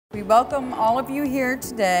We welcome all of you here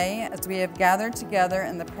today as we have gathered together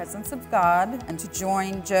in the presence of God and to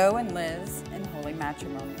join Joe and Liz in holy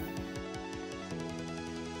matrimony.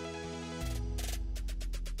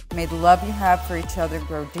 May the love you have for each other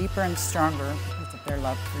grow deeper and stronger because of their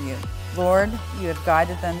love for you. Lord, you have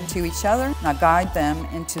guided them to each other. Now guide them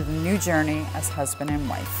into the new journey as husband and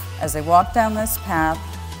wife. As they walk down this path,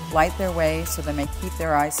 light their way so they may keep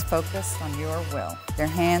their eyes focused on your will. Their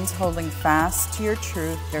hands holding fast to your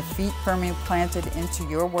truth, their feet firmly planted into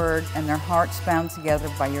your word, and their hearts bound together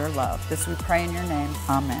by your love. This we pray in your name.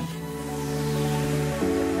 Amen.